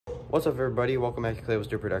What's up, everybody? Welcome back to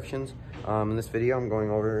Musky Productions. In this video, I'm going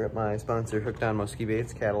over my sponsor Hooked on Musky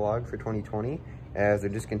Baits catalog for 2020, as they're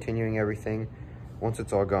discontinuing everything once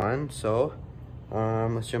it's all gone. So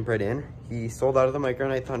let's jump right in. He sold out of the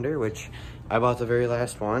Micronite Thunder, which I bought the very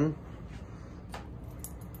last one.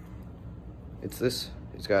 It's this.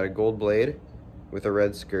 It's got a gold blade with a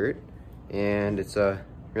red skirt, and it's a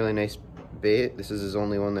really nice bait. This is his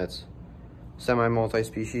only one that's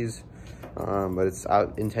semi-multi-species. But it's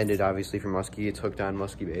intended obviously for musky. It's hooked on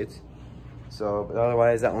musky baits. So, but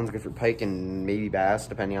otherwise that one's good for pike and maybe bass,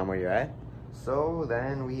 depending on where you're at. So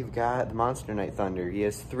then we've got the Monster Night Thunder. He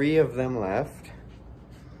has 3 of them left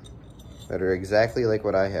that are exactly like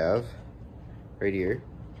what I have right here.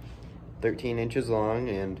 13 inches long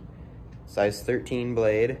and size 13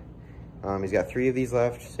 blade. He's got 3 of these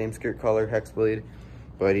left, same skirt color, hex blade,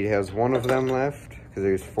 but he has 1 of them left because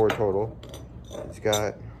there's 4 total. He's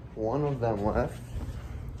got 1 of them left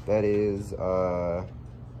that is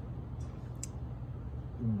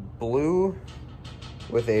blue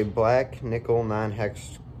with a black nickel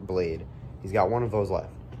non-hex blade. He's got 1 of those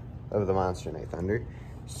left of the Monster Night Thunder.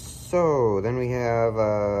 So then we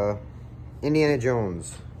have Indiana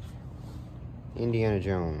Jones. I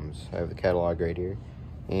have the catalog right here,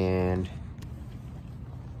 and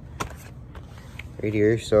right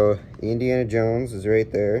here. So the Indiana Jones is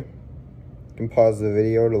right there. You can pause the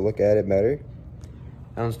video to look at it better.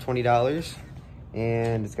 That one's $20,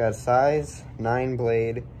 and it's got a size 9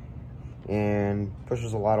 blade and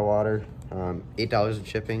pushes a lot of water. $8 in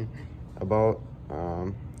shipping about.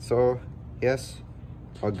 So yes,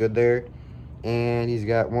 all good there. And he's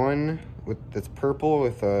got one that's purple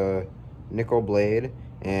with a nickel blade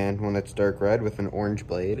and one that's dark red with an orange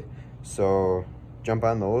blade. So jump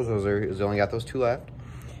on those. He's only got those 2 left.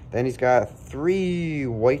 Then he's got 3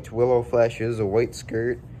 white willow flashes, a white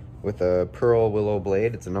skirt with a pearl willow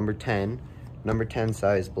blade. It's a number 10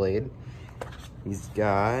 size blade. He's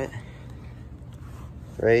got,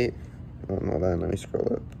 hold on, let me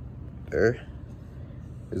scroll up. There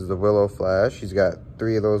is the willow flash. He's got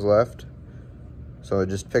 3 of those left. So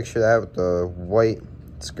just picture that with the white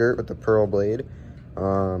skirt with the pearl blade.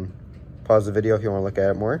 Pause the video if you want to look at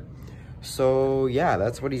it more. So yeah,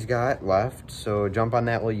 that's what he's got left. So jump on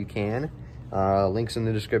that while you can. Links in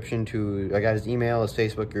the description to, I got his email, his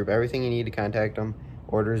Facebook group, everything you need to contact him.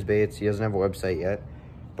 Order his baits. He doesn't have a website yet,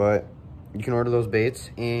 but you can order those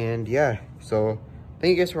baits. And yeah, so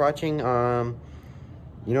thank you guys for watching. You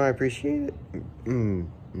know, I appreciate it.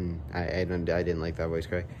 I didn't like that voice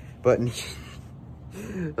crack, but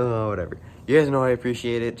oh, whatever. You guys know I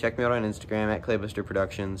appreciate it. Check me out on Instagram at Musky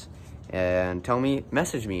Productions. And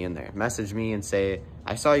message me in there. Message me and say,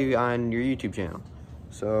 I saw you on your YouTube channel.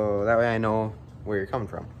 So that way I know where you're coming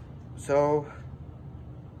from. So,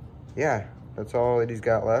 yeah, that's all that he's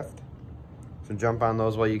got left. So jump on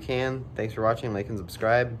those while you can. Thanks for watching, like and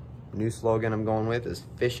subscribe. New slogan I'm going with is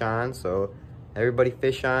fish on. So everybody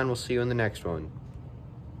fish on. We'll see you in the next one.